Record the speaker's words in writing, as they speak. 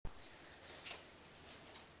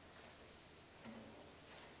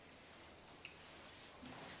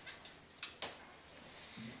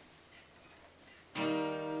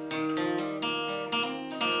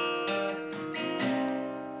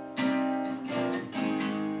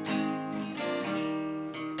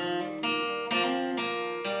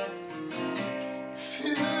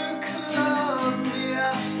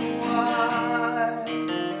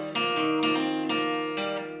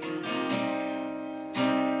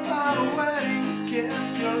wedding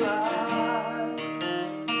gift, your life.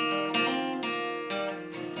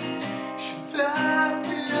 Should that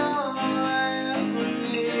be all I ever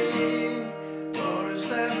need, or is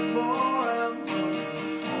there more I'm looking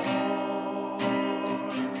for?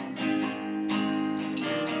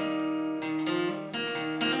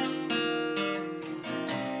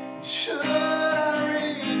 Should I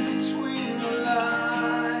read between the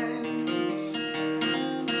lines,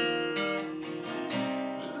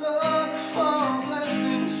 look for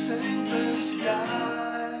blessings in the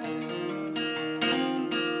sky,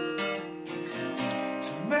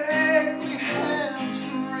 to make me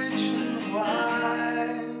handsome, rich and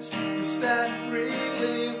wise? Is that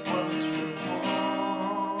really what you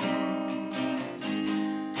want?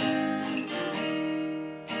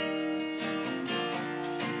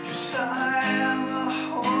 'Cause I am a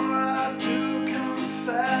whore, I do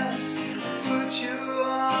confess. Put you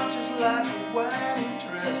on just like a wedding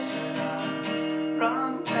dress, and I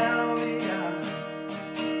run down the aisle,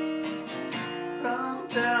 run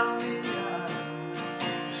down the aisle.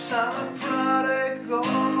 'Cause I'm a prodigal,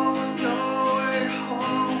 no way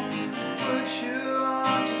home. Put you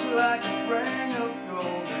on just like a ring of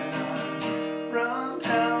gold, and I run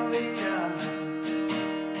down the aisle,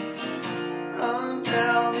 run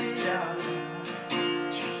down the aisle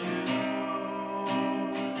to you.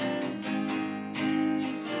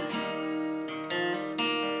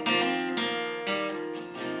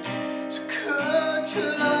 So could you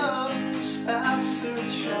love this bastard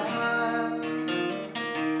child?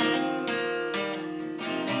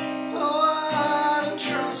 Oh, I don't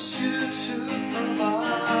trust you to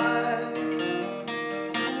provide.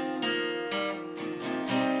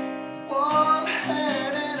 One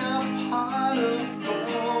hand in a pot of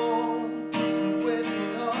gold, and with the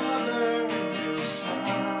other in your side.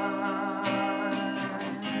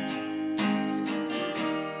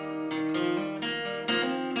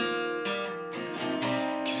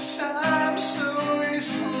 'Cause I'm so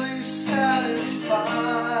easily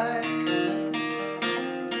satisfied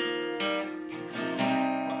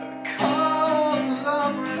by the call of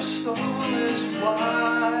lover's soul is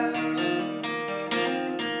wild,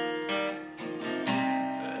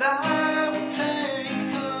 that I would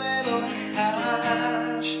take a little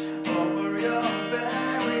cash over your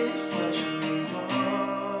very flesh and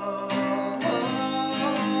blood.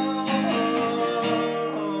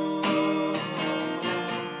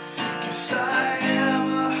 'Cause I am a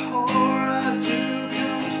whore, I do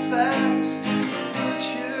confess. Put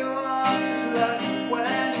you on just like a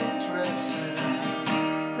wedding dress, and I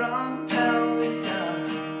run down the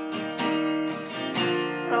aisle,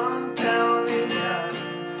 run down the aisle.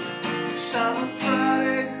 'Cause I'm a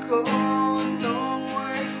prodigal, no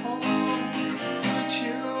way home. Put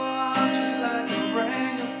you on just like a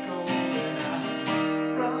ring of gold, and I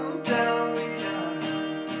run down the aisle,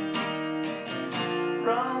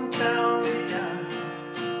 run down the aisle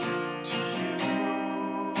to you.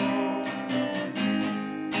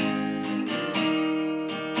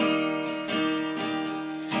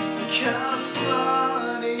 Because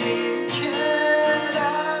money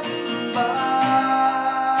cannot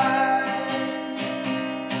buy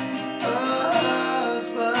a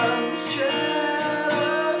husband's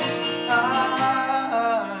jealous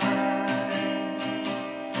eye,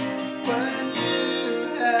 when you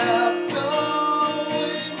have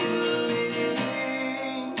knowingly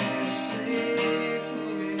deceived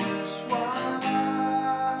his wife.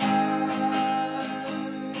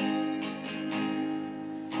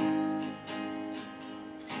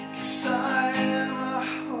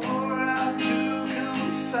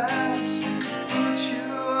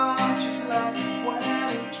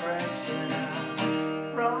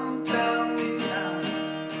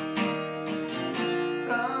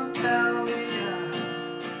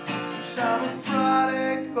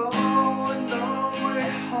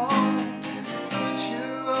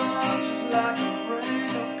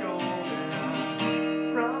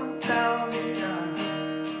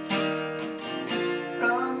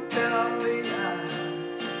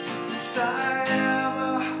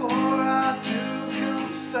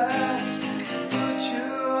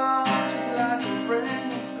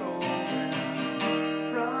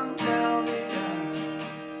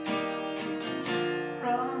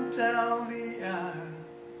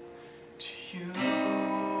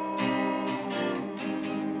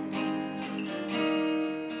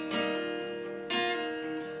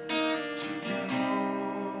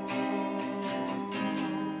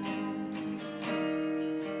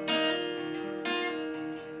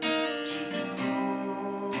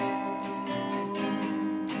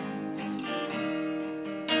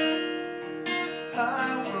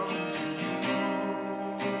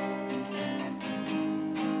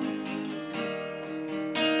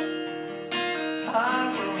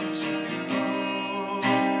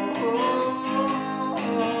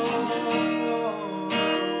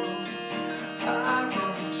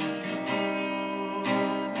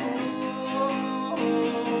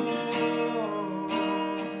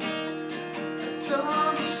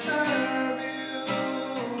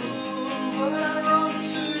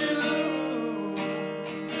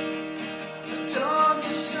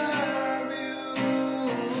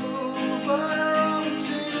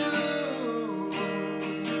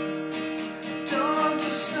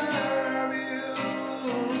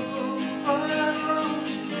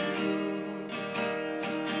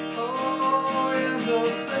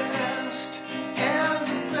 the